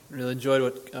Really enjoyed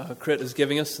what Crit is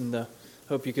giving us, and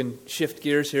hope you can shift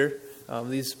gears here.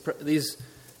 These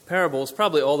parables,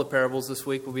 probably all the parables this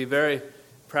week, will be very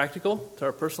practical to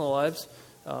our personal lives,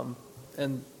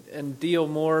 and deal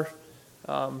more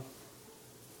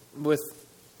with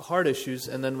heart issues,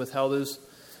 and then with how those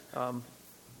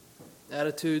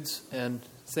attitudes and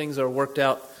things are worked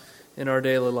out in our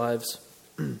daily lives.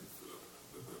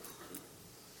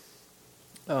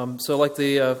 So like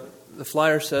the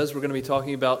flyer says, we're going to be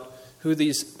talking about who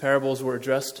these parables were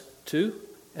addressed to,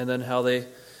 and then how they,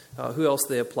 who else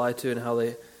they apply to, and how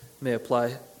they may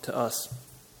apply to us.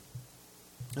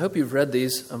 I hope you've read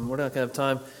these. We're not going to have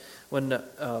time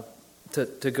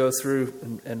to go through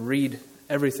and read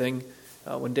everything.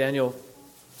 When Daniel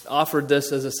offered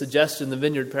this as a suggestion, the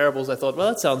vineyard parables, I thought, well,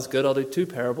 that sounds good. I'll do 2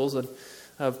 parables and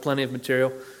have plenty of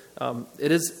material.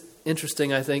 It is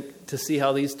interesting, I think, to see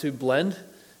how these 2 blend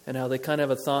and how they kind of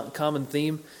have a common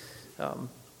theme.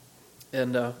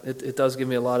 And it does give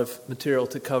me a lot of material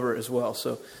to cover as well.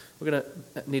 So we're going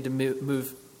to need to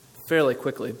move fairly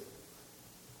quickly.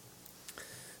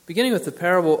 Beginning with the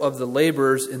parable of the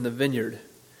laborers in the vineyard,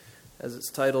 as it's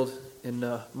titled in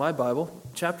my Bible,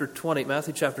 chapter 20,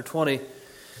 Matthew chapter 20,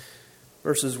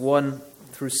 verses 1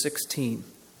 through 16.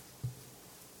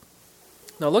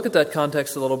 Now look at that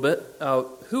context a little bit.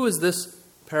 Who is this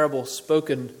parable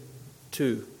spoken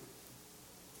to?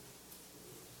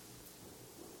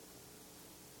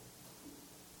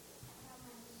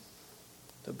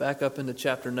 To back up into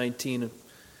chapter 19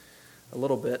 a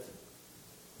little bit.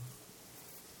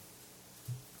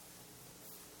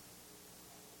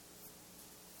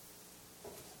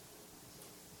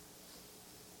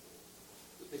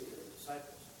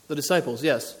 The disciples,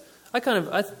 yes.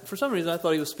 For some reason, I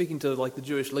thought he was speaking to like the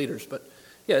Jewish leaders, but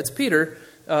yeah, it's Peter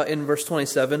in verse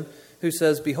 27 who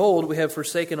says, "Behold, we have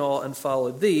forsaken all and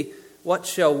followed thee. What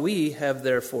shall we have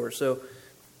therefore?" So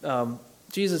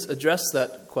Jesus addressed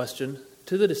that question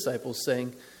to the disciples,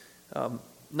 saying,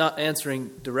 not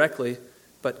answering directly,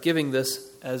 but giving this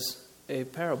as a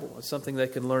parable, as something they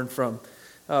can learn from.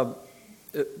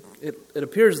 It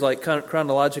appears like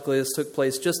chronologically this took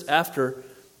place just after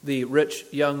the rich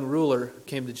young ruler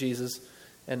came to Jesus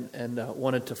and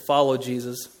wanted to follow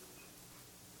Jesus.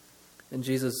 And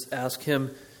Jesus asked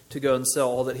him to go and sell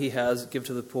all that he has, give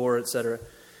to the poor, etc.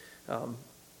 And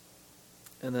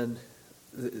then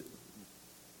a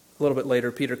little bit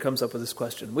later, Peter comes up with this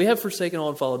question. "We have forsaken all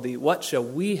and followed thee. What shall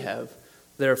we have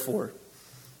therefore?"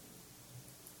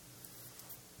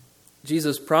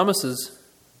 Jesus promises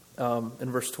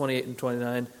in verse 28 and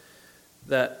 29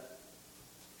 that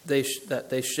they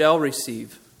shall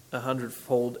receive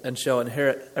 100-fold and shall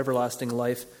inherit everlasting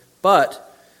life.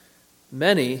 But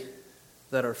many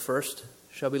that are first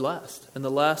shall be last, and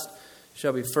the last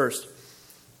shall be first.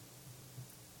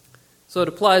 So it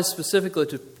applies specifically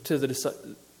to the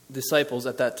disciples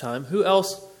at that time. Who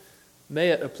else may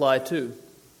it apply to?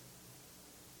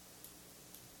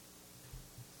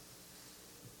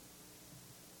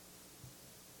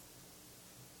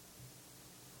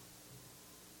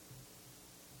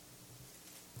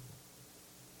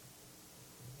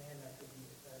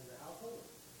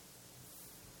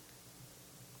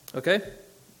 Okay,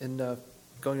 and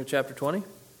going to chapter 20.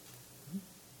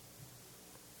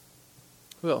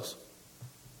 Who else?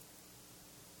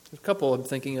 There's a couple I'm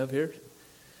thinking of here.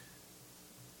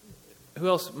 Who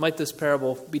else might this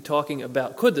parable be talking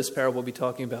about? Could this parable be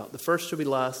talking about? The first shall be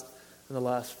last, and the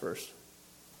last first.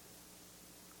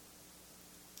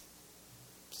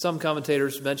 Some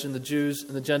commentators mention the Jews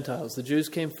and the Gentiles. The Jews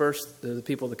came first. They're the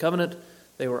people of the covenant.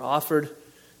 They were offered.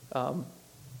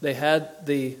 They had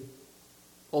the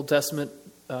Old Testament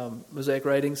Mosaic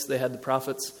writings. They had the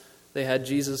prophets. They had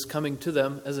Jesus coming to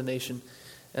them as a nation.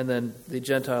 And then the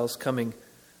Gentiles coming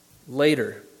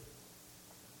later.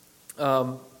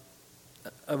 I've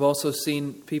also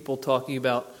seen people talking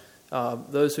about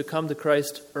those who come to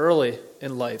Christ early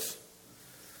in life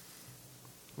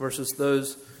versus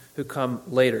those who come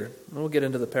later. And we'll get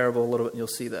into the parable a little bit and you'll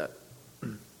see that.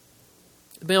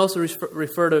 It may also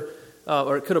refer to,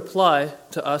 or it could apply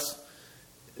to us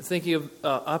thinking of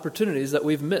opportunities that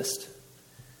we've missed.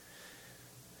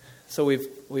 So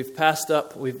we've passed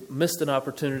up, we've missed an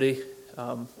opportunity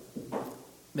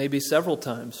maybe several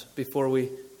times before we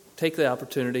take the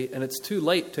opportunity, and it's too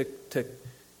late to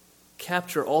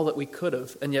capture all that we could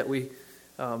have, and yet we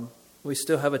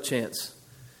still have a chance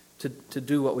to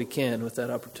do what we can with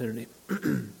that opportunity.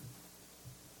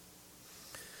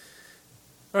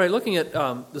 All right, looking at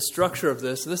the structure of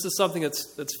this is something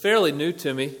that's fairly new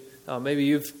to me. Maybe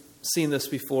you've seen this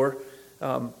before,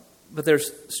 but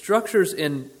there's structures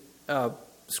in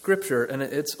Scripture, and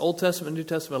it's Old Testament and New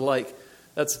Testament alike,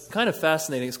 that's kind of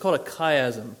fascinating. It's called a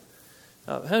chiasm.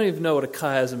 How many of you know what a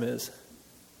chiasm is?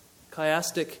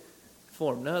 Chiastic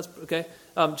form. No, that's okay.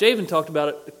 Javen talked about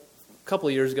it a couple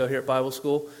of years ago here at Bible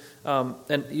school.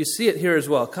 And you see it here as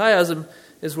well. Chiasm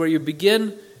is where you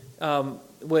begin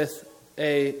with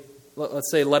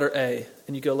let's say letter A,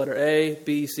 and you go letter A,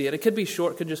 B, C, and it could be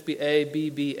short, could just be A, B,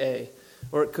 B, A,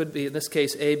 or it could be, in this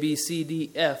case, A, B, C, D,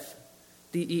 F,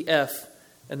 D, E, F,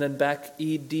 and then back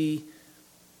E, D,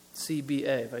 C, B,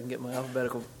 A, if I can get my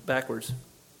alphabetical backwards.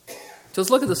 So let's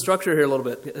look at the structure here a little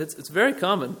bit. It's very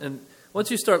common, and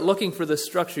once you start looking for this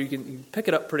structure, you can pick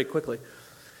it up pretty quickly.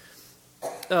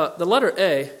 The letter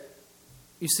A,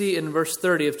 you see in verse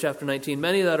 30 of chapter 19,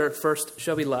 many that are first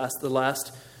shall be last, the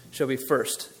last shall be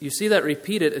first. You see that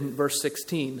repeated in verse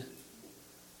 16.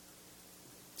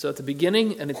 So at the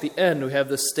beginning and at the end, we have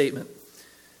this statement.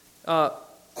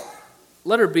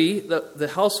 Letter B,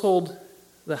 the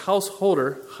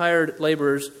householder hired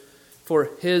laborers for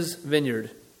his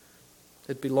vineyard.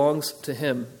 It belongs to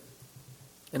him.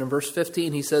 And in verse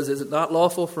 15, he says, "Is it not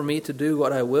lawful for me to do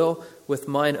what I will with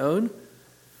mine own?"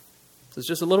 So there's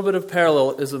just a little bit of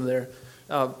parallelism there.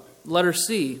 Letter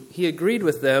C, he agreed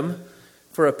with them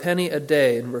for a penny a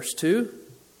day in verse 2.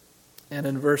 And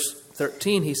in verse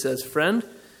 13, he says, "Friend,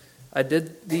 I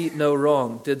did thee no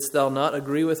wrong. Didst thou not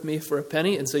agree with me for a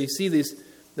penny?" And so you see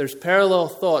there's parallel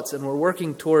thoughts, and we're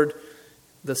working toward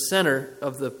the center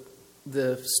of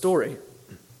the story.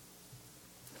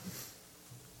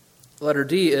 Letter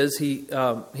D is he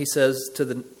says to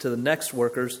the next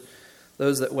workers,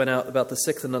 those that went out about the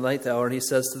 6th and the 9th hour, and he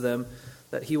says to them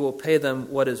that he will pay them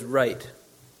what is right.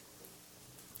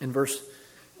 In verse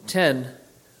 10,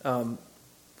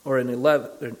 or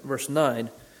in verse 9,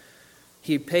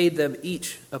 he paid them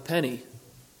each a penny.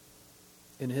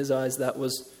 In his eyes, that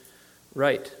was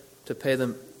right, to pay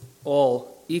them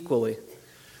all equally.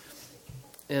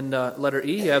 In letter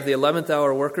E, you have the 11th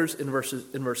hour workers in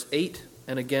verse 8,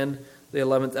 and again, the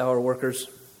 11th hour workers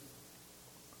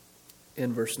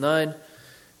in verse 9.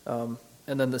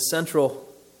 And then the central,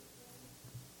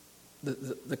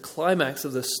 the climax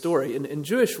of this story. In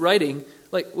Jewish writing,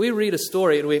 like we read a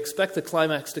story and we expect the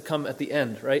climax to come at the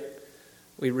end, right?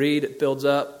 We read, it builds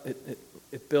up,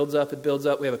 it builds up, it builds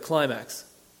up, we have a climax,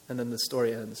 and then the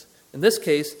story ends. In this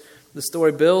case, the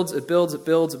story builds, it builds, it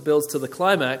builds, it builds to the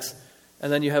climax,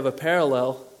 and then you have a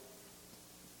parallel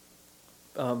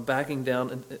backing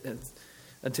down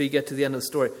until you get to the end of the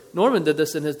story. Norman did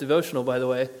this in his devotional, by the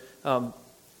way,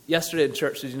 yesterday in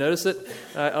church. Did you notice it?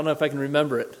 I don't know if I can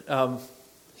remember it.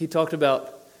 He talked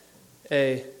about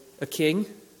a king,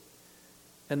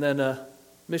 and then a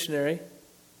missionary,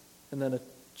 and then a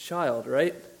child,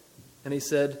 right? And he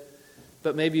said,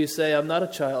 "But maybe you say I'm not a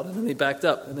child," and then he backed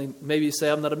up, and then maybe you say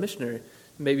I'm not a missionary,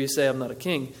 maybe you say I'm not a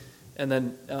king, and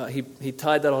then he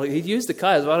tied that all. He used the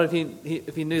chiasm. I don't know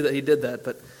if he knew that he did that,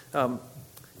 but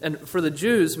and for the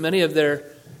Jews, many of their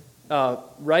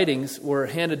writings were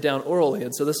handed down orally,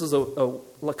 and so this is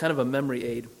a kind of a memory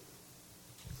aid.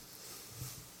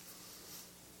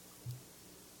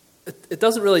 It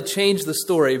doesn't really change the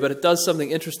story, but it does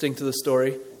something interesting to the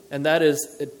story, and that is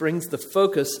it brings the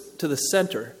focus to the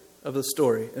center of the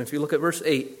story. And if you look at verse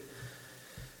 8,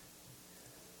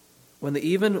 "When the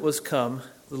even was come,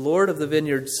 the Lord of the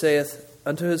vineyard saith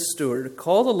unto his steward,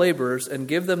 Call the laborers and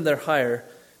give them their hire,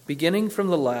 beginning from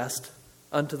the last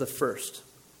unto the first."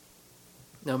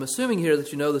 Now I'm assuming here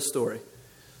that you know the story.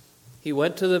 He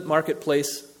went to the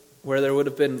marketplace where there would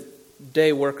have been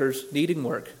day workers needing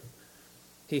work.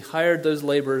 He hired those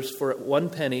laborers for 1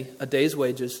 penny a day's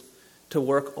wages to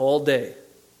work all day,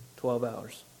 12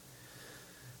 hours.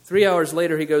 3 hours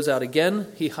later, he goes out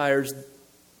again. He hires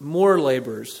more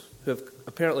laborers who have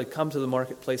apparently come to the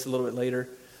marketplace a little bit later.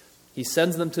 He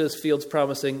sends them to his fields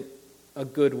promising a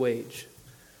good wage.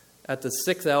 At the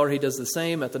 6th hour, he does the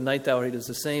same. At the 9th hour, he does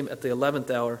the same. At the 11th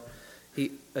hour,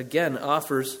 he again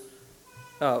offers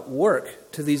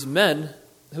work to these men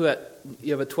who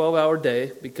you have a 12-hour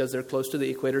day because they're close to the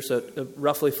equator. So at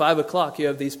roughly 5 o'clock, you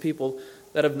have these people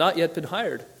that have not yet been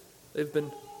hired. They've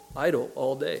been idle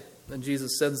all day. And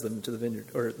Jesus sends them to the vineyard,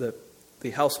 or the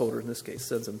householder in this case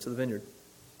sends them to the vineyard.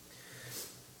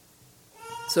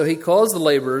 So he calls the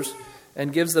laborers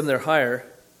and gives them their hire,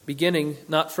 beginning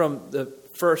not from the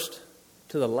first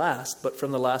to the last, but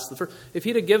from the last to the first. If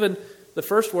he'd have given the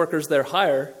first workers their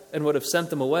hire and would have sent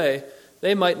them away,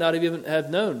 they might not have even have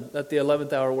known that the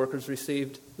 11th hour workers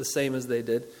received the same as they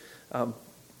did.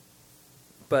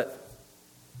 But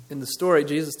in the story,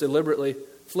 Jesus deliberately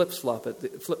flip-flop it.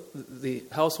 The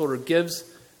householder gives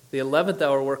the 11th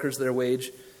hour workers their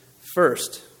wage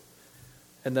first.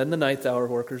 and then the ninth hour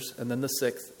workers, and then the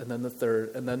sixth, and then the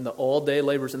third, and then the all-day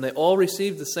laborers, and they all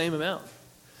received the same amount.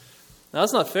 Now,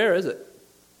 that's not fair, is it?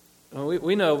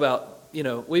 We know about,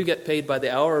 we get paid by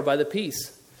the hour or by the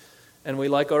piece, and we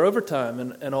like our overtime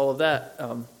and all of that.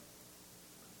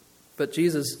 But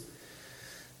Jesus,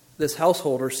 this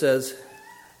householder, says,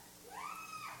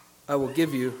 I will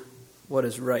give you what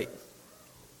is right.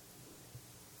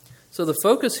 So the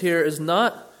focus here is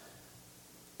not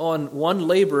on one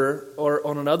laborer or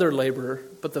on another laborer,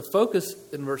 but the focus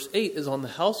in verse 8 is on the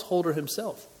householder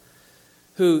himself,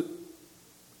 who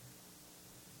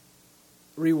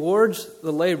rewards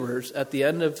the laborers at the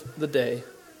end of the day,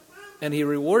 and he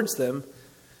rewards them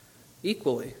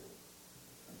equally.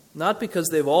 Not because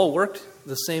they've all worked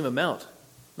the same amount,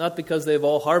 not because they've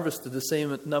all harvested the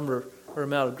same number or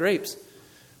amount of grapes,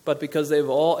 but because they've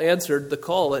all answered the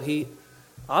call that he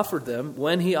offered them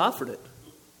when he offered it.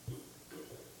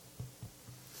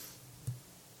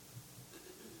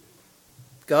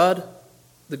 God,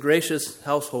 the gracious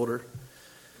householder,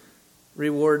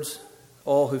 rewards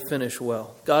all who finish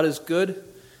well. God is good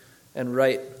and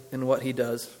right in what he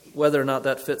does, whether or not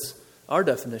that fits our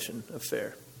definition of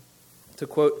fair. To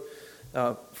quote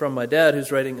from my dad,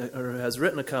 who's writing or has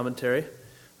written a commentary,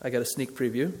 I got a sneak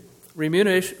preview.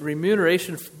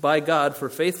 Remuneration by God for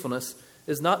faithfulness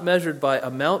is not measured by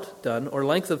amount done or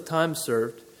length of time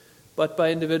served, but by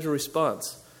individual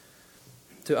response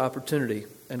to opportunity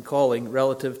and calling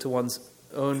relative to one's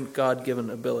own God-given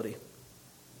ability.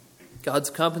 God's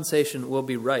compensation will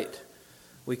be right.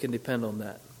 We can depend on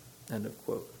that. End of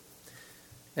quote.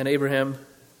 And Abraham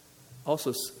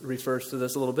also refers to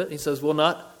this a little bit. He says, will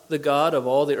not the God of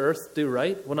all the earth do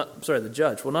right? Will not the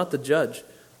judge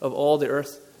of all the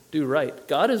earth do right?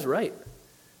 God is right.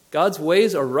 God's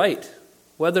ways are right,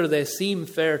 whether they seem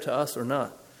fair to us or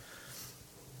not.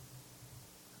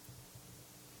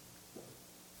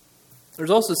 There's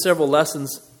also several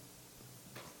lessons,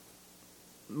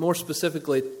 more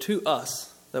specifically to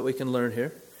us, that we can learn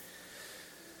here.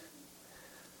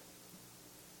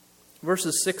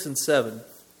 Verses 6 and 7.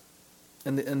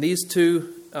 And these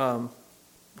two,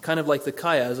 kind of like the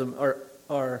chiasm,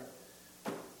 are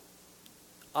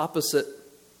opposite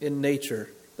in nature.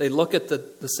 They look at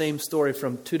the same story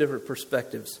from two different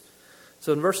perspectives.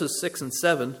 So in verses 6 and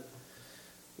 7,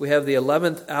 we have the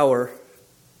 11th hour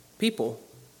people.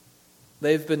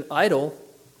 They've been idle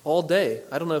all day.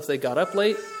 I don't know if they got up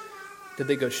late. Did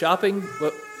they go shopping?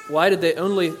 Why did they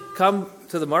only come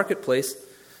to the marketplace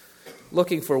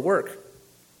looking for work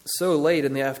so late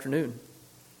in the afternoon?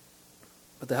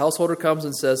 But the householder comes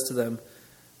and says to them,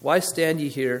 why stand ye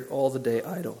here all the day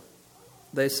idle?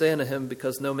 They say unto him,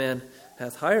 because no man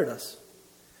hath hired us.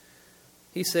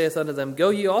 He saith unto them,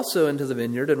 go ye also into the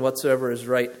vineyard, and whatsoever is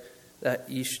right,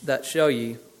 that shall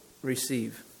ye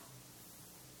receive.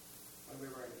 When we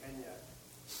were in Kenya,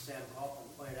 Sam Hoffman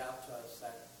pointed out to us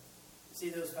that, you see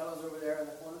those fellows over there in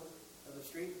the corner of the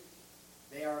street?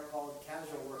 They are called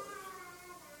casual workers.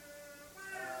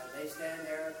 They stand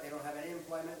there, they don't have any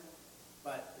employment,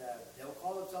 but they'll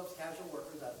call themselves casual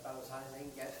workers. That's about as high as they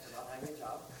can get for not having a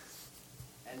job.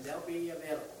 And they'll be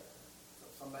available. So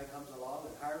if somebody comes along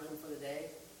and hires them for the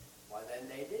day, why then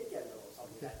they did get a little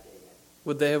something that day.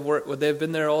 Would they have worked? Would they have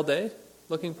been there all day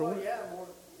looking for work? Yeah.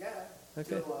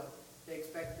 Okay. Until they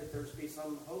expect that there's be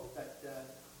some hope that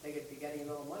they could be getting a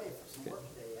little money for some work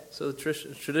today yet. So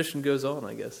the tradition goes on,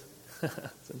 I guess.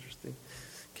 That's interesting.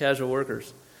 Casual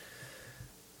workers.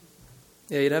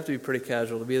 Yeah, you'd have to be pretty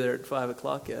casual to be there at 5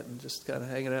 o'clock yet and just kind of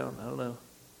hanging out. I don't know.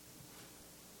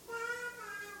 He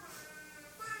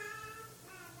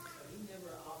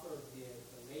never offered the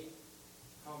late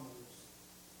comers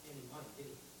any money, did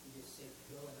he? He just said,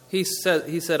 go and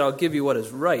He said, I'll give you what is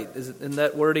right. Is it in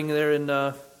that wording there in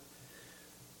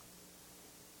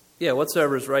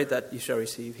whatsoever is right, that you shall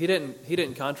receive. He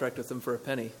didn't contract with them for a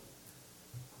penny.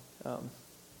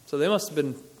 So they must have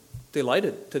been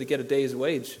delighted to get a day's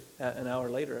wage an hour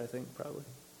later, I think, probably.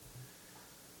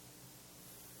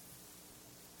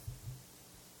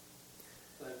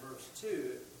 So in verse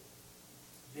 2,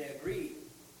 they agreed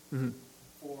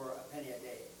for a penny a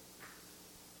day.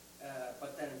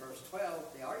 But then in verse 12,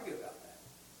 they argue about that.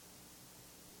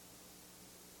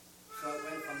 So it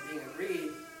went from being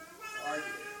agreed to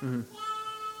arguing.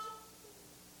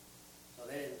 So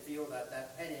they didn't feel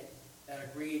that penny, that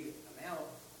agreed amount,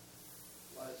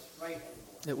 was right anymore.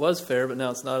 It was fair, but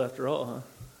now it's not after all, huh?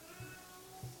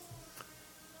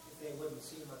 if they wouldn't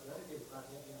see him at the other day,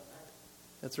 probably have been back.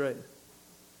 That's right.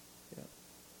 Yeah.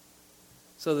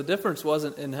 So the difference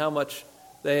wasn't in how much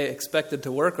they expected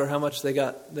to work or how much they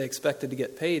expected to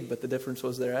get paid, but the difference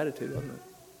was their attitude, wasn't it?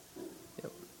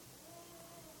 Yep.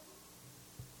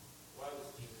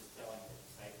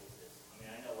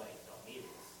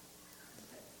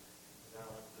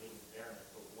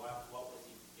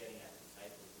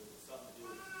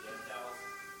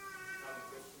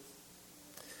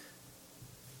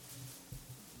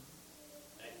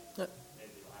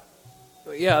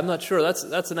 yeah, I'm not sure.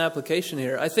 That's an application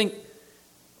here. I think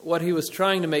what he was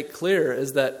trying to make clear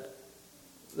is that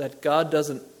God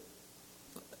doesn't.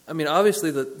 I mean,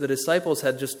 obviously the disciples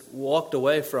had just walked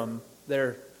away from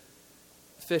their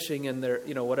fishing and their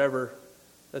whatever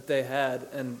that they had,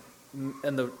 and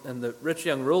the rich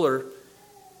young ruler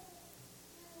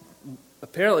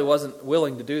apparently wasn't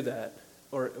willing to do that,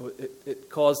 or it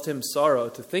caused him sorrow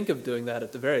to think of doing that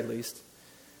at the very least.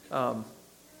 I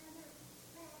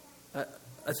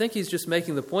think he's just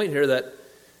making the point here that,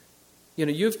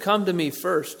 you've come to me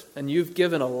first and you've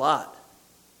given a lot,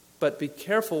 but be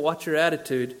careful, watch your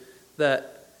attitude,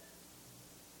 that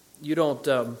you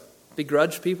don't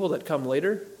begrudge people that come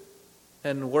later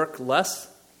and work less.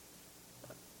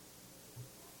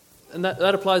 And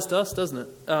that applies to us, doesn't it?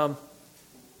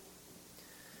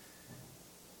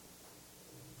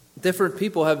 Different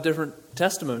people have different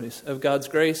testimonies of God's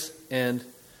grace, and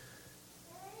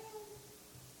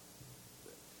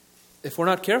if we're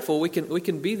not careful, we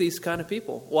can be these kind of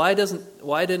people. Why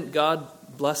didn't God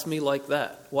bless me like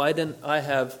that? Why didn't I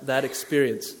have that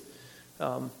experience?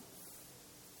 And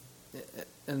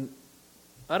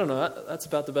I don't know. That's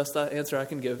about the best answer I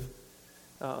can give.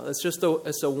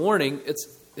 It's a warning. It's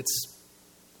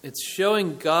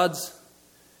showing God's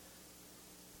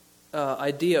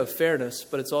idea of fairness,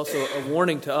 but it's also a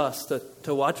warning to us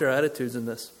to watch our attitudes in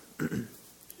this. Do you think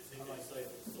the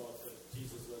disciples thought that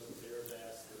Jesus wasn't there to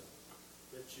ask the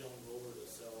rich young ruler to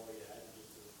sell all you had and give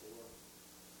to the poor?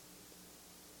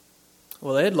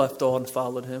 Well, they had left all and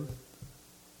followed him.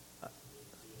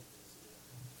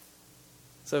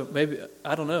 So maybe,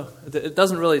 I don't know. It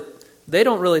doesn't really, they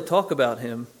don't really talk about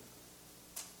him.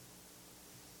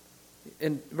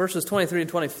 In verses 23 and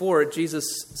 24,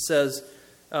 Jesus says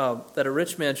that a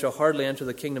rich man shall hardly enter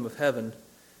the kingdom of heaven.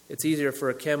 It's easier for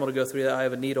a camel to go through the eye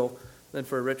of a needle than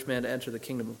for a rich man to enter the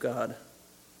kingdom of God.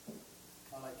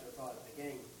 I like your thought at the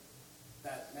beginning,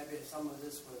 that maybe some of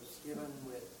this was given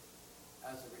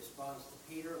as a response to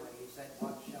Peter when he said,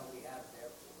 "What shall we have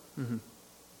therefore?" Mm-hmm.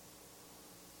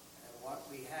 And what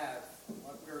we have,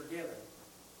 what we're given,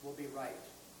 will be right,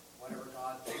 whatever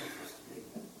God chooses to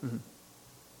give them. Mm-hmm.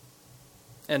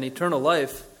 And eternal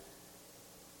life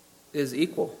is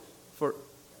equal for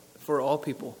all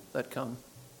people that come.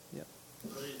 Yeah.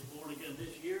 Were they born again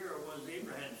this year, or was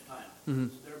Abraham's time? Mm-hmm.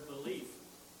 It's their belief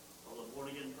of a born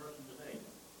again person today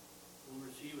will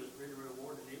receive a greater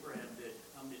reward than Abraham did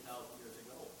how many thousand years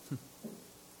ago.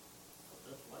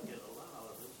 That's what I get a lot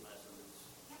out of this lesson.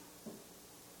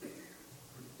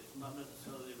 It's not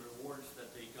necessarily the rewards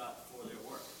that they got for their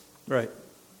work. Right.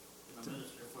 In a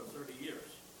minister for 30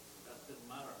 years. That didn't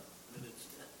matter. I mean,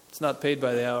 It's not paid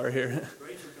by the hour here. the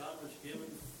grace of God was given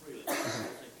freely. It's a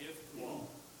gift to all.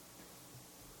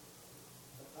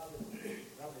 Probably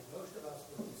most of us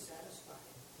would be satisfied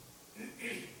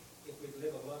if we'd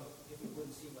live alone, if we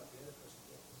wouldn't see what the other person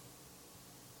gets.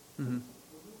 Mm-hmm.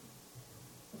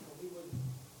 We wouldn't.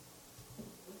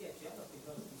 We get jealous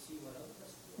because we see what other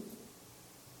person gets.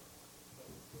 But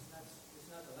it's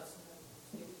not the lesson that it's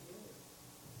given here.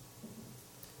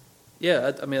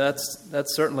 Yeah, I mean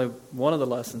that's certainly one of the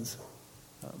lessons.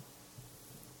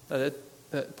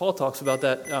 Paul talks about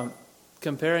that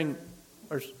comparing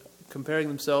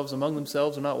themselves among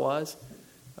themselves are not wise.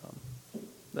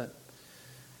 That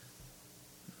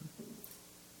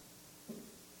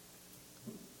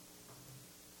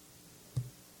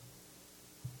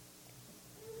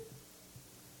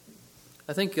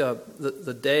I think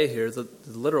the day here, the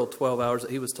literal 12 hours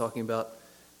that he was talking about,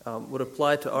 would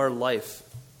apply to our life.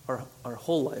 Our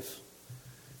whole life.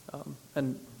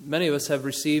 And many of us have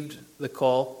received the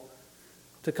call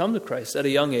to come to Christ at a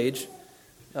young age.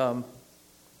 But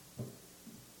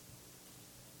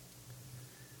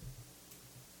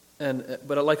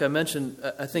like I mentioned,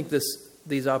 I think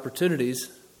these opportunities,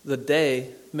 the day,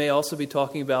 may also be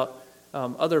talking about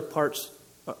other parts,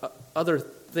 other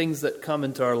things that come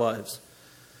into our lives.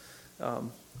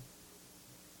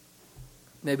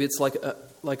 Maybe it's like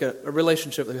a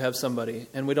relationship that we have somebody,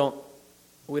 and we don't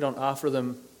offer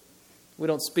them, we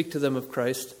don't speak to them of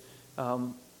Christ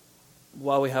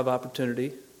while we have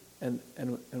opportunity, and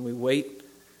we wait,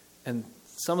 and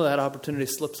some of that opportunity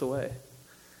slips away.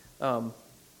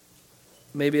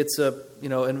 Maybe it's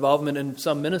involvement in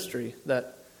some ministry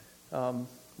that,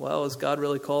 is God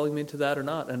really calling me to that or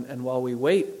not? And while we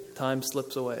wait, time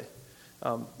slips away.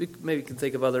 We maybe can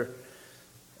think of other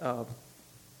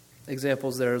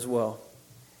examples there as well.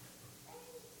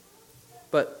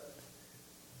 But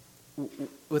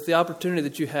with the opportunity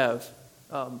that you have,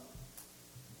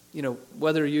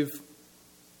 whether you've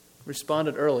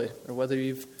responded early or whether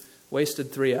you've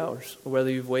wasted 3 hours or whether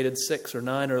you've waited 6 or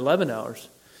 9 or 11 hours,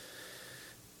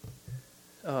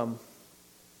 the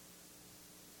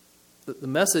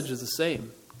message is the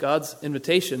same. God's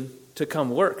invitation to come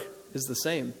work is the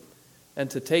same. And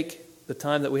to take the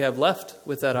time that we have left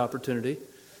with that opportunity,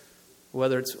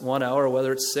 whether it's 1 hour or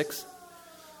whether it's 6,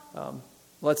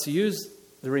 let's use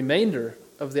the remainder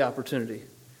of the opportunity.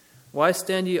 Why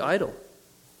stand ye idle?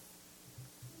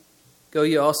 Go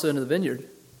ye also into the vineyard,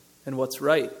 and what's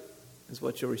right is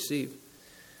what you'll receive.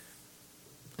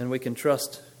 And we can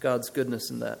trust God's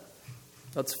goodness in that.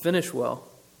 Let's finish well.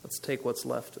 Let's take what's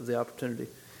left of the opportunity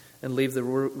and leave the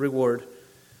reward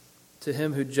to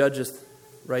him who judgeth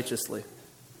righteously.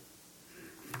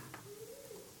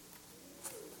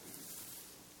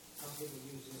 Some people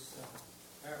use this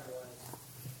parable as,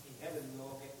 in heaven we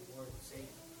all get the word of Satan.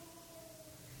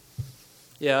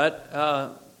 Yeah,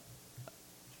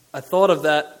 I thought of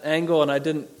that angle, and I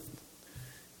didn't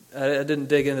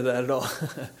dig into that at all. I don't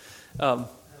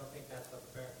think that's what the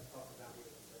parable talks about here.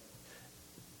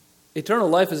 Eternal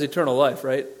life is eternal life,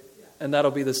 right? Yeah. And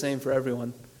that'll be the same for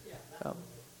everyone. Yeah.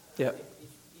 Yeah. I think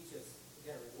each is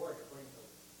get a reward according to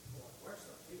what works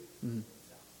on too. Mhm.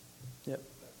 So, Yep.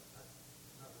 but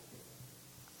not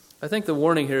different. I think the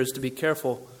warning here is to be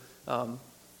careful.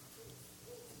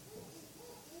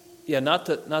 Not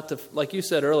to, like you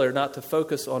said earlier, not to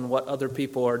focus on what other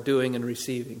people are doing and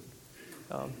receiving,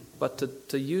 but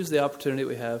to use the opportunity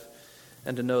we have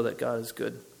and to know that God is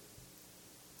good.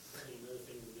 I think another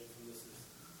thing we get from this is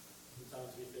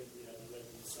sometimes we think we have the right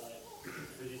to decide who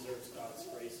deserves God's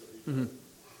grace or who doesn't. Mhm.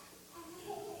 I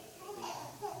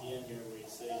think the end here where he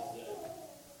says that,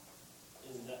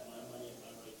 isn't that my money and my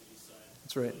right to decide?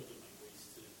 That's right. Who I give my grace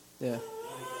to. Yeah. I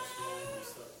think that's wrong. We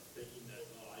start thinking that,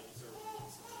 I deserve it more than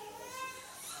somebody else.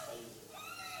 I deserve it.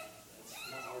 That's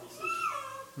not our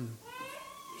decision.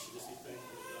 We should just be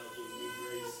thankful that God gave me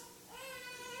grace.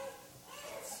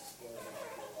 That's as far as I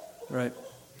can go. Right.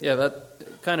 Yeah,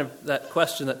 that kind of that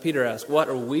question that Peter asked, what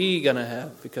are we going to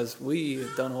have because we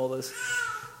have done all this?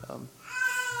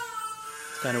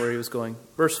 It's kind of where he was going.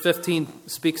 Verse 15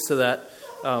 speaks to that.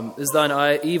 Is thine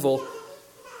eye evil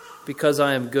because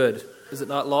I am good? Is it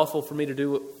not lawful for me to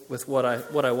do with what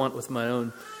I want with my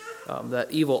own?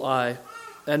 That evil eye,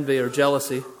 envy or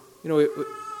jealousy. We,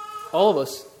 all of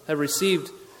us have received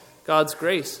God's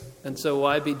grace. And so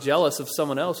why be jealous of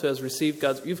someone else who has received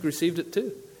God's? You've received it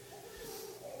too.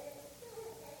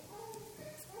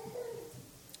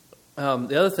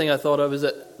 The other thing I thought of is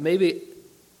that maybe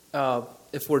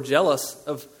if we're jealous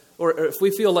of, or if we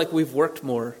feel like we've worked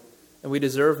more and we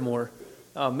deserve more,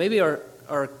 maybe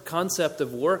our concept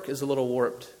of work is a little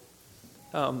warped.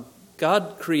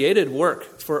 God created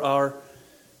work for our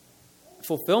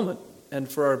fulfillment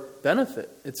and for our benefit.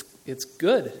 It's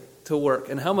good to work,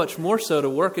 and how much more so to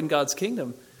work in God's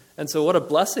kingdom. And so what a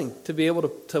blessing to be able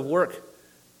to work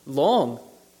long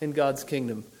in God's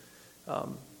kingdom.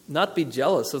 Not be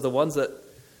jealous of the ones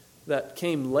that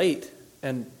came late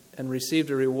and received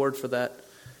a reward for that.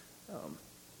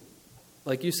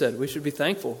 Like you said, we should be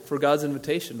thankful for God's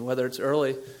invitation, whether it's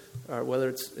early or whether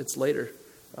it's later.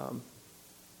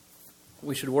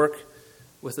 We should work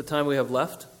with the time we have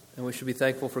left, and we should be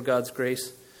thankful for God's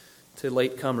grace to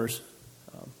late comers.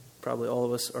 Probably all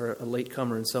of us are a late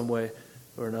comer in some way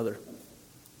or another.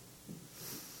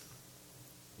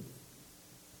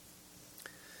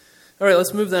 All right,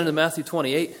 let's move then to Matthew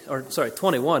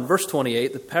 21, verse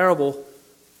 28, the parable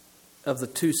of the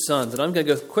two sons. And I'm going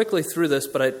to go quickly through this,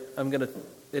 but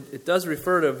it does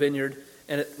refer to a vineyard,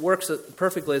 and it works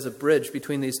perfectly as a bridge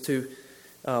between these two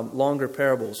longer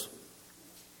parables.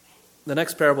 The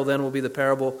next parable then will be the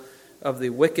parable of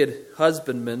the wicked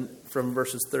husbandman from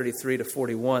verses 33 to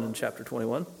 41 in chapter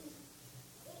 21.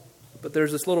 But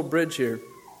there's this little bridge here.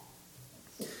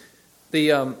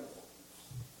 This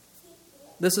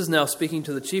is now speaking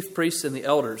to the chief priests and the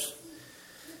elders.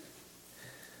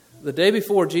 The day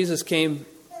before Jesus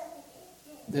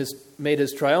made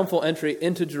his triumphal entry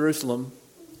into Jerusalem,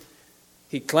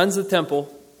 he cleansed the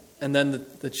temple, and then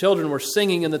the children were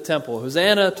singing in the temple,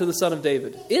 Hosanna to the Son of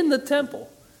David, in the temple.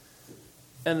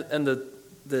 And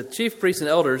the chief priests and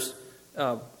elders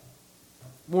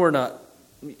were not,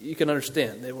 you can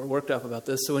understand, they were worked up about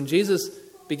this. So when Jesus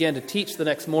began to teach the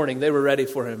next morning, they were ready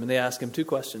for him, and they asked him two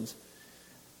questions.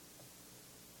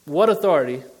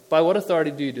 By what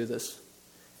authority do you do this?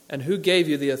 And who gave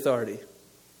you the authority?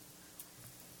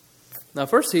 Now,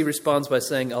 first he responds by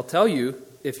saying, I'll tell you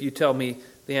if you tell me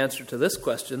the answer to this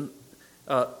question.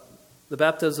 The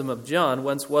baptism of John,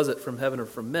 whence was it, from heaven or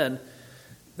from men?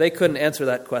 They couldn't answer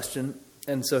that question,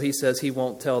 and so he says he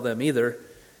won't tell them either.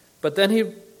 But then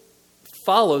he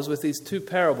follows with these two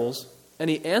parables, and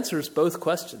he answers both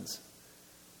questions.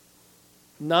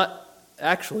 Not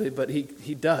actually, but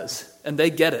he does. And they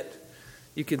get it.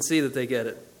 You can see that they get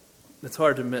it. It's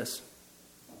hard to miss.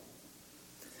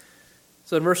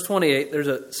 So in verse 28, there's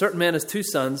a certain man has 2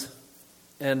 sons,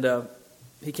 and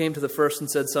he came to the first and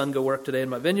said, "Son, go work today in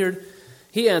my vineyard."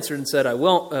 He answered and said, I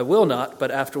will not,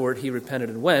 but afterward he repented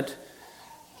and went.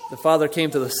 The father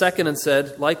came to the second and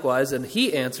said likewise, and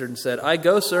he answered and said, "I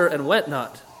go, sir, and went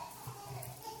not."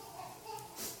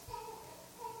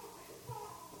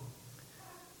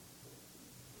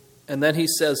 And then he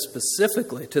says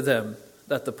specifically to them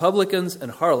that the publicans and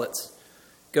harlots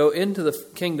go into the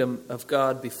kingdom of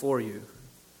God before you.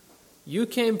 You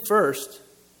came first,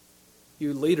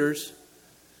 you leaders,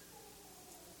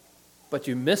 but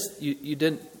you missed. You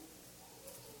didn't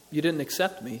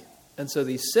accept me. And so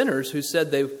these sinners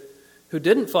who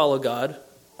didn't follow God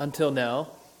until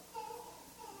now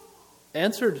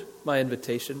answered my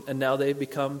invitation, and now they've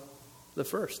become the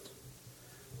first.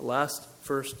 The last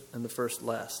first, and the first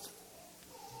last.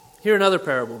 Here another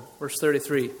parable, verse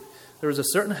 33. There was a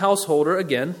certain householder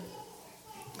again.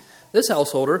 This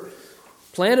householder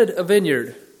planted a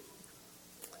vineyard,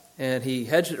 and he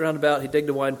hedged it round about. He digged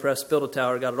a wine press, built a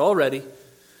tower, got it all ready.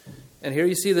 And here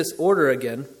you see this order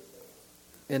again.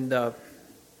 And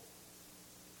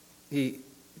he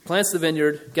plants the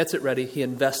vineyard, gets it ready, he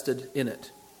invested in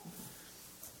it.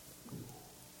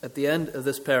 At the end of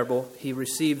this parable, he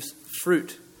receives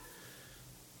fruit.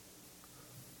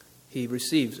 He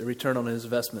receives a return on his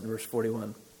investment, verse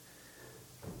 41.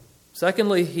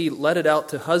 Secondly, he let it out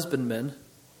to husbandmen.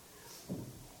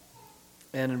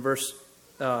 And in verse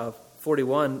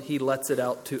 41, he lets it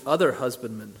out to other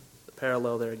husbandmen. The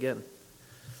parallel there again.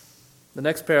 The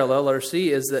next parallel, letter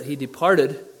C, is that he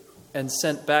departed and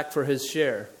sent back for his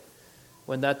share.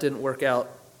 When that didn't work out,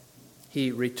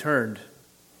 he returned.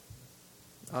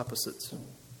 Opposites.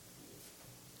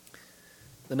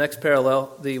 The next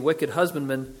parallel, the wicked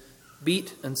husbandman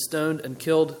beat and stoned and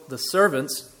killed the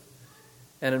servants.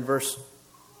 And in verse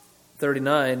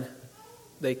 39,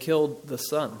 they killed the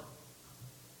son.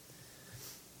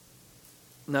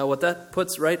 Now what that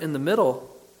puts right in the middle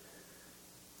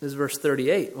is verse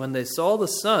 38. When they saw the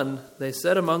son, they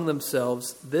said among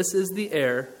themselves, "This is the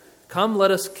heir. Come, let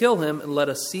us kill him and let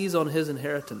us seize on his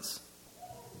inheritance."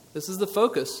 This is the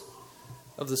focus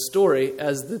of the story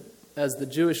as the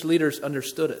Jewish leaders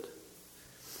understood it.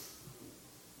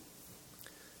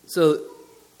 So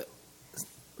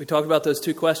we talked about those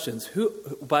 2 questions.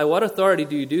 By what authority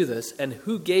do you do this? And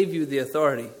who gave you the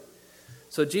authority?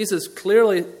 So Jesus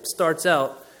clearly starts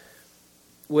out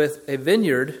with a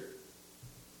vineyard,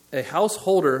 a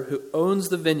householder who owns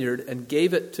the vineyard and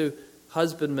gave it to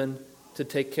husbandmen to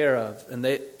take care of. And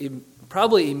they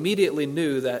probably immediately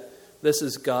knew that this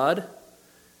is God,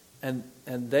 and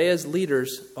they as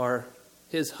leaders are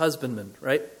his husbandmen,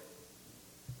 right?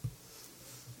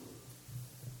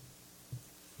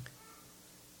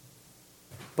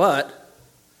 But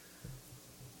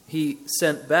he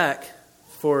sent back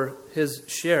for his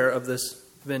share of this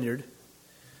vineyard.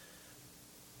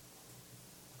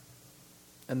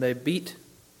 And they beat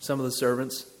some of the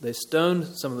servants, they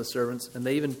stoned some of the servants, and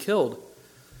they even killed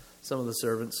some of the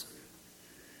servants.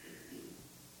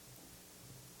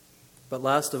 But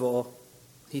last of all,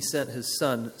 he sent his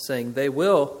son, saying, "They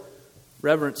will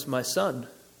reverence my son."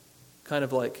 Kind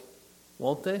of like,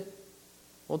 won't they?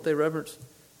 Won't they reverence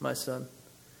my son?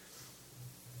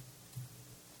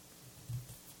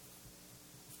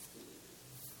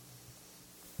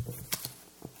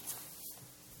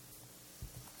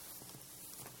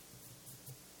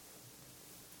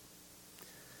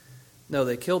 No,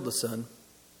 they killed the son.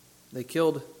 They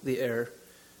killed the heir.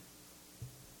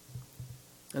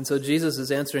 And so Jesus is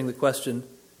answering the question,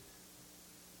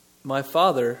 my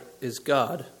Father is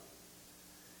God.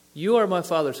 You are my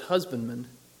Father's husbandman,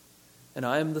 and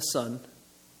I am the Son.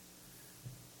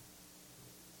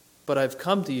 But I've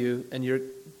come to you, and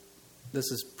this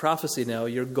is prophecy now,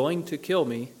 you're going to kill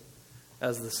me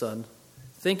as the Son,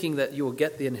 thinking that you will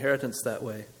get the inheritance that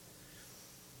way.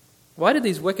 Why did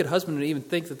these wicked husbandmen even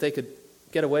think that they could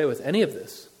get away with any of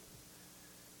this?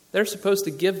 They're supposed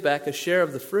to give back a share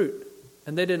of the fruit,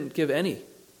 and they didn't give any.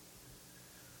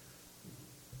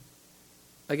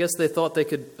 I guess they thought they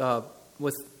could,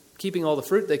 with keeping all the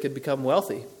fruit, they could become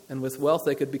wealthy, and with wealth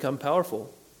they could become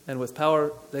powerful, and with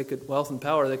power, wealth and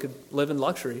power, they could live in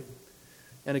luxury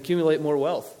and accumulate more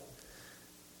wealth.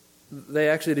 They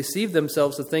actually deceived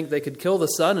themselves to think they could kill the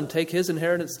son and take his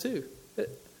inheritance too.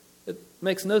 It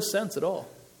makes no sense at all.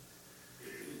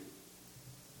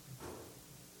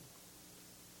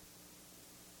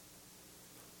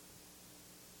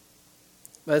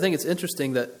 But I think it's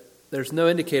interesting that there's no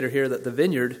indicator here that the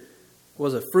vineyard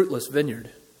was a fruitless vineyard.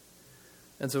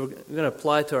 And so we're going to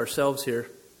apply to ourselves here.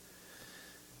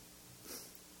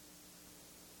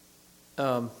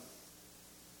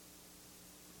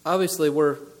 Obviously,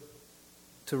 we're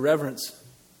to reverence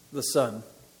the son,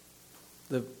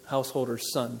 the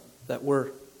householder's son that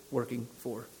we're working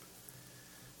for.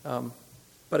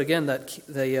 But again,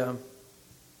 the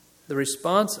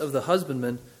response of the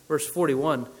husbandman, verse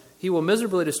 41, he will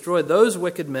miserably destroy those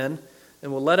wicked men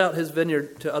and will let out his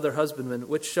vineyard to other husbandmen,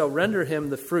 which shall render him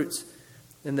the fruits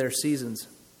in their seasons.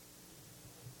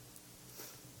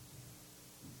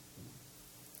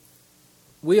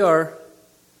 We are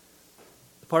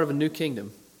part of a new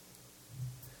kingdom.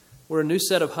 We're a new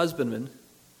set of husbandmen,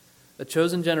 a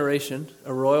chosen generation,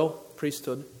 a royal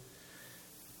priesthood,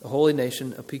 a holy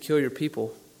nation, a peculiar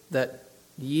people, that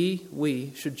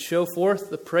we should show forth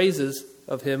the praises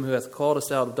of him who hath called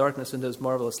us out of darkness into his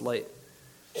marvelous light.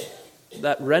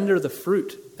 That render the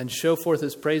fruit and show forth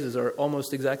his praises are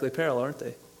almost exactly parallel, aren't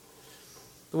they?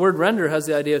 The word render has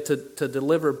the idea to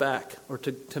deliver back, or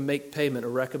to make payment or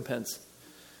recompense,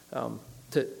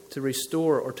 to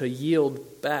restore or to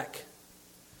yield back.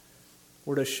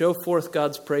 We're to show forth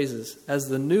God's praises as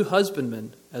the new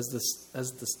husbandman, as the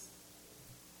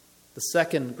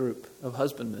second group of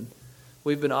husbandmen.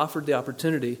 We've been offered the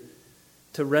opportunity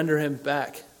to render him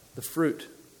back the fruit.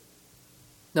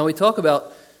 Now we talk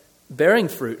about bearing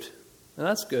fruit, and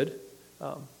that's good.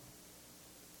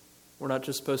 We're not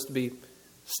just supposed to be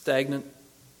stagnant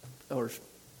or,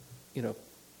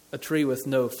 a tree with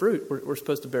no fruit. We're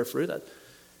supposed to bear fruit.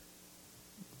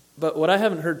 But what I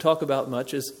haven't heard talk about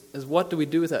much is what do we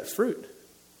do with that fruit?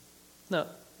 No,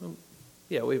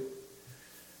 yeah,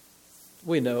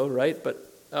 we know, right? But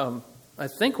I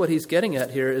think what he's getting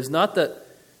at here is not that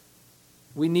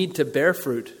we need to bear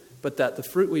fruit, but that the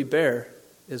fruit we bear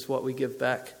is what we give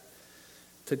back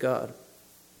to God.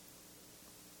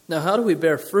 Now, how do we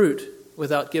bear fruit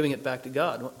without giving it back to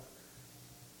God?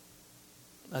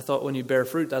 I thought when you bear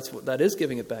fruit, that is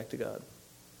giving it back to God.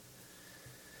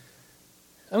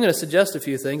 I'm going to suggest a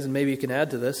few things, and maybe you can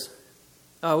add to this.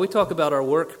 We talk about our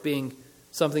work being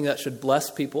something that should bless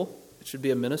people. It should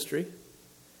be a ministry.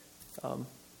 And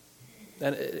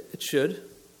it should.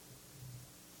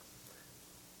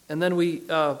 And then we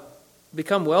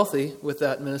become wealthy with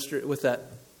that ministry, with that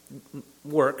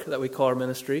work that we call our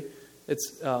ministry.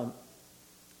 And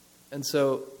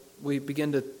so we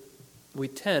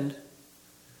tend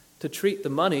to treat the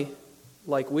money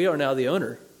like we are now the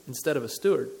owner instead of a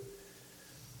steward.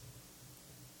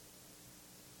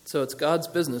 So it's God's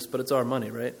business, but it's our money,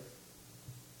 right?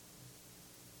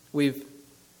 We've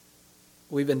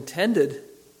intended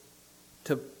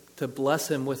to bless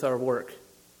him with our work.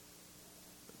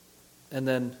 And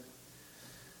then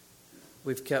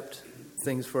we've kept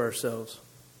things for ourselves.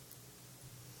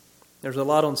 There's a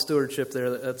lot on stewardship there.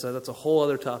 That's a whole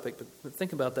other topic, but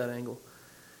think about that angle.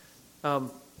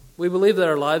 We believe that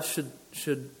our lives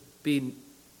should be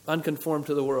unconformed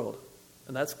to the world,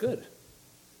 and that's good.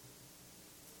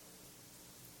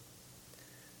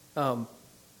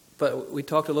 But we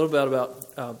talked a little bit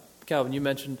about Calvin. You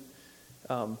mentioned,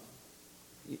 what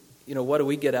do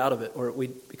we get out of it? Or we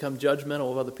become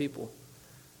judgmental of other people.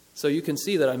 So you can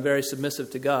see that I'm very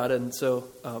submissive to God, and so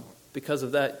because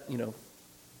of that,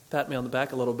 pat me on the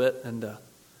back a little bit, and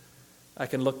I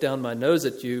can look down my nose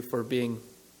at you for being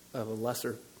of a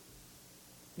lesser,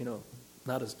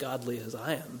 not as godly as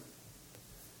I am.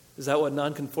 Is that what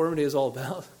nonconformity is all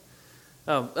about?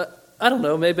 I don't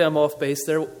know. Maybe I'm off base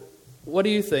there. What do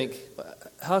you think?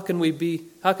 How can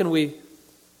we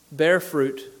bear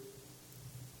fruit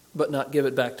but not give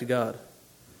it back to God?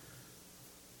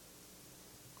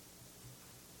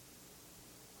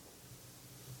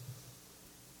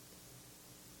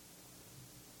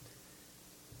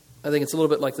 I think it's a little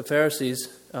bit like the Pharisees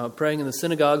praying in the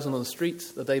synagogues and on the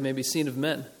streets that they may be seen of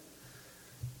men,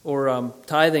 or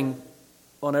tithing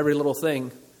on every little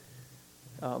thing,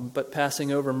 but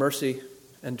passing over mercy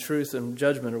and truth and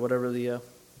judgment, or whatever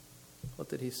what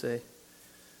did he say?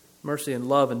 Mercy and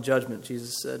love and judgment,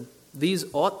 Jesus said. These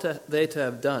ought they to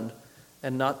have done,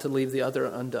 and not to leave the other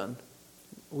undone.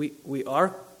 We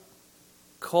are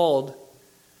called,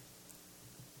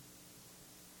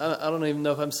 I don't even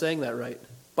know if I'm saying that right.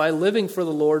 By living for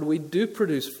the Lord, we do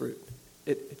produce fruit.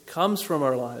 It comes from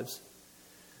our lives.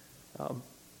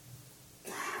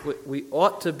 We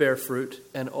ought to bear fruit,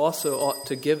 and also ought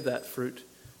to give that fruit,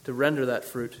 to render that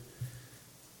fruit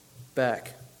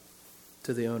back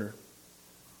to the owner.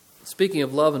 Speaking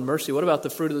of love and mercy, what about the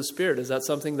fruit of the Spirit? Is that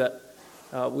something that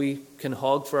we can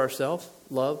hog for ourselves?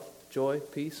 Love, joy,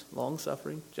 peace,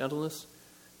 long-suffering, gentleness,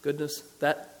 goodness.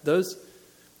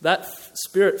 That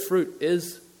Spirit fruit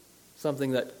is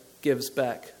something that gives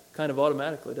back kind of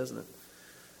automatically, doesn't it?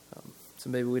 So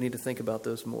maybe we need to think about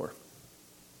those more.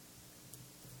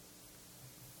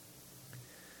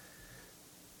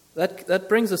 That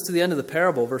brings us to the end of the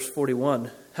parable, verse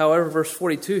 41. However, verse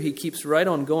 42, he keeps right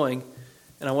on going,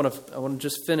 and I want to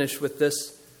just finish with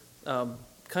this. Kind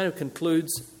of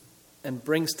concludes and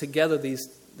brings together these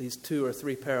 2 or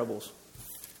 3 parables.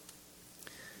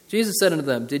 Jesus said unto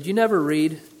them, "Did you never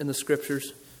read in the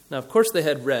Scriptures?" Now, of course, they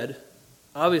had read.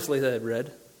 Obviously, they had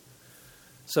read.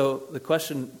 So the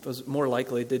question was more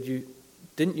likely,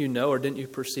 didn't you know or didn't you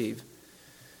perceive?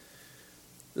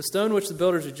 The stone which the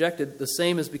builders rejected, the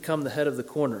same has become the head of the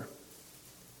corner.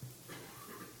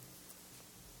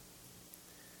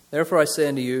 Therefore I say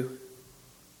unto you,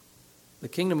 the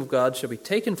kingdom of God shall be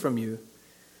taken from you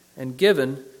and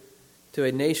given to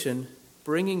a nation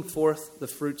bringing forth the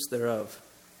fruits thereof.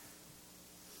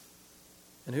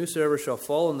 And whosoever shall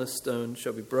fall on this stone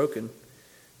shall be broken,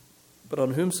 but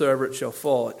on whomsoever it shall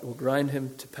fall, it will grind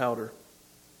him to powder.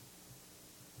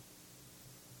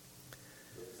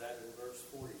 Does that in verse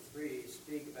 43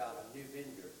 speak about a new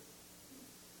vineyard?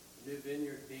 A new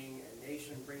vineyard being a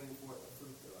nation bringing forth the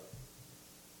fruit thereof.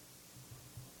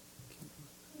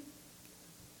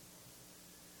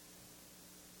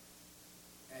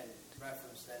 And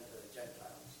reference then to the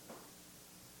Gentiles.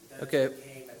 Those Okay. who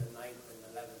came at the 9th and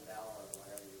 11th hour, or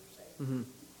whatever you were saying. Mm-hmm.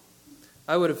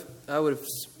 I would have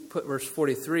put verse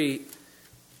 43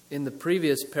 in the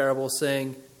previous parable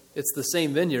saying it's the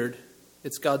same vineyard,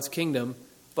 it's God's kingdom,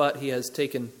 but he has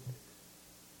taken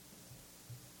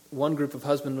one group of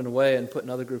husbandmen away and put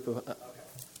another group of...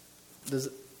 Okay.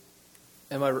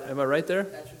 Am I right there?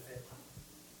 That should fit.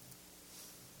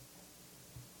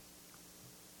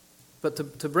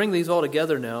 But to bring these all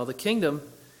together now, the kingdom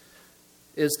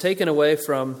is taken away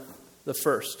from the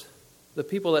first, the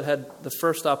people that had the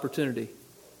first opportunity.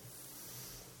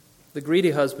 The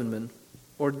greedy husbandmen,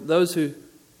 or those who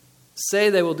say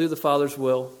they will do the Father's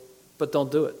will, but don't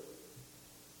do it.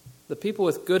 The people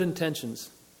with good intentions.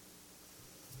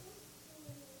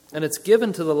 And it's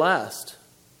given to the last.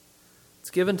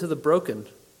 It's given to the broken.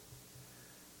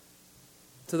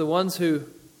 To the ones who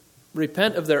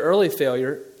repent of their early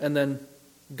failure and then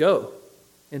go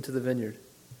into the vineyard.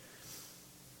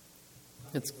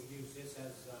 Some It's- people use this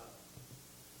as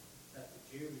that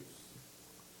the Jews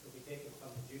will be taken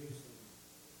from the Jews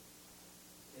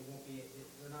and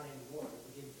they're not anymore, they'll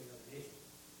be given to another nation.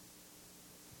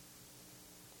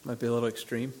 Might be a little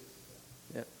extreme.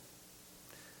 Yeah.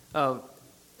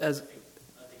 As I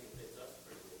think it fits us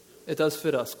pretty good too. it does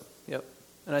fit us. Yep.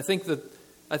 And I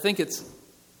think it's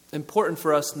important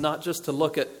for us not just to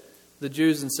look at the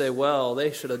Jews and say, well,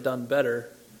 they should have done better,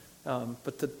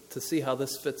 but to see how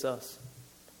this fits us.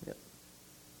 Yep.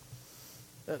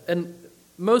 And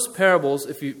most parables,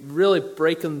 if you really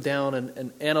break them down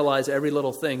and analyze every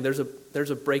little thing, there's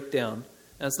a breakdown,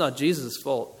 and it's not Jesus'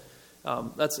 fault.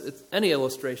 Any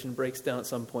illustration breaks down at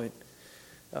some point.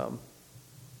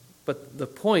 But the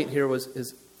point here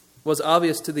was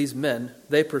obvious to these men.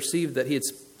 They perceived that he had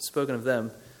spoken of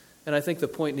them, and I think the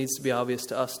point needs to be obvious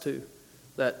to us too.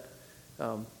 That Is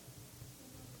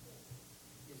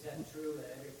that true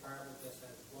that every parable just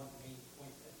has one main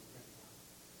point that you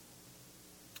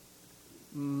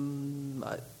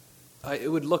bring down?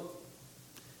 it would look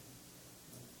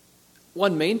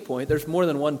one main point. There's more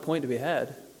than one point to be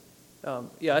had.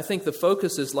 I think the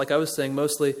focus is, like I was saying,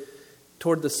 mostly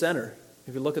toward the center.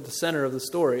 If you look at the center of the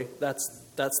story, that's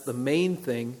the main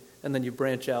thing, and then you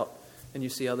branch out and you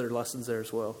see other lessons there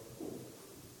as well.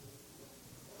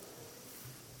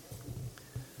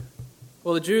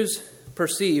 Well, the Jews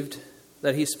perceived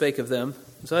that he spake of them,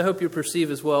 so I hope you perceive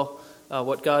as well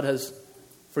what God has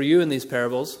for you in these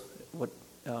parables.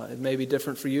 It may be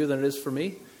different for you than it is for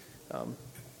me,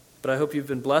 but I hope you've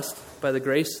been blessed by the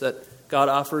grace that God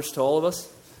offers to all of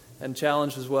us, and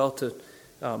challenged as well to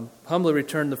humbly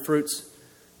return the fruits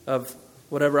of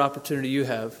whatever opportunity you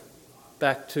have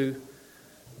back to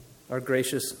our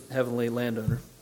gracious heavenly landowner.